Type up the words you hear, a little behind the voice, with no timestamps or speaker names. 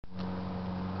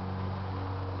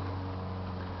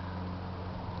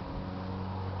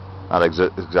Not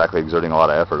exactly exerting a lot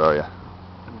of effort, are you?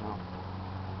 No.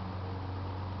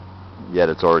 Yet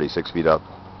it's already 6 feet up.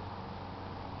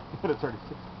 But it's already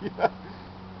 6 feet up.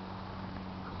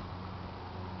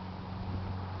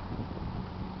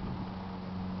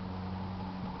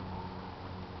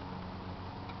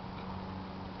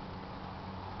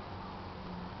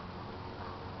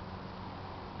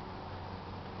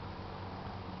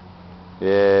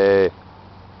 Yay.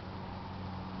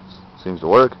 Seems to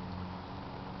work.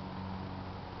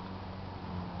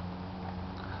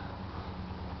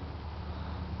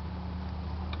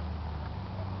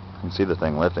 You can see the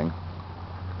thing lifting.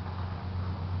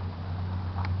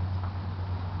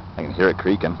 I can hear it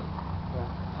creaking.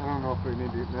 Yeah, I don't know if we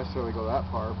need to necessarily go that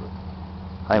far, but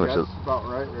I think we that's should. about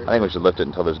right. I think we should lift it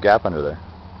until there's a gap under there.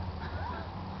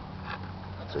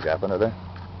 Is there a gap under there?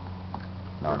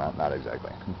 No, not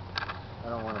exactly. I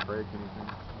don't want to break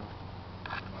anything.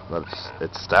 But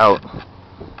it's stout.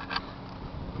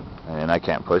 I mean, I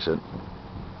can't push it.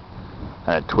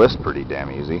 And it twists pretty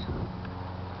damn easy.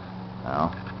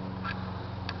 Now,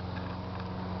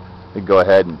 we can go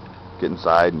ahead and get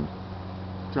inside and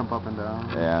Jump up and down.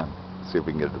 yeah, see if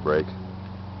we can get it to break.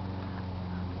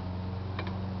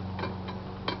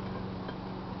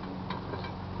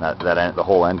 The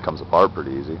whole end comes apart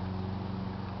pretty easy.